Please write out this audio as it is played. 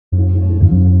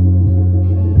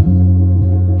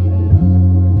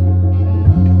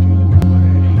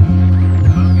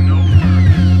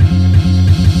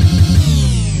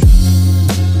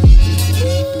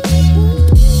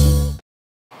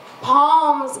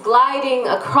gliding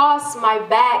across my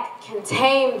back can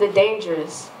tame the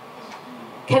dangerous,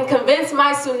 can convince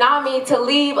my tsunami to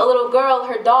leave a little girl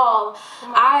her doll.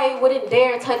 I wouldn't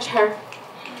dare touch her.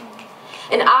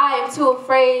 And I am too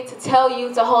afraid to tell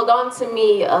you to hold on to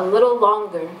me a little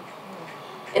longer.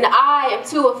 And I am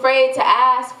too afraid to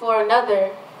ask for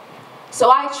another. So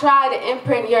I try to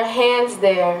imprint your hands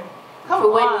there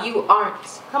for when you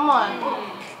aren't. Come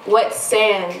on. Wet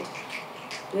sand.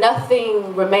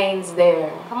 Nothing remains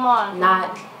there. Come on.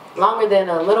 Not longer than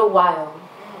a little while.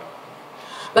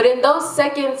 But in those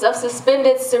seconds of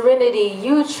suspended serenity,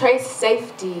 you trace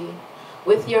safety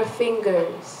with your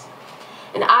fingers.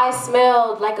 And I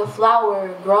smelled like a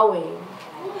flower growing.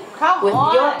 With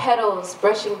your petals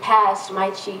brushing past my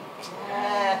cheek.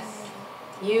 Yes.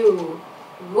 You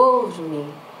moved me.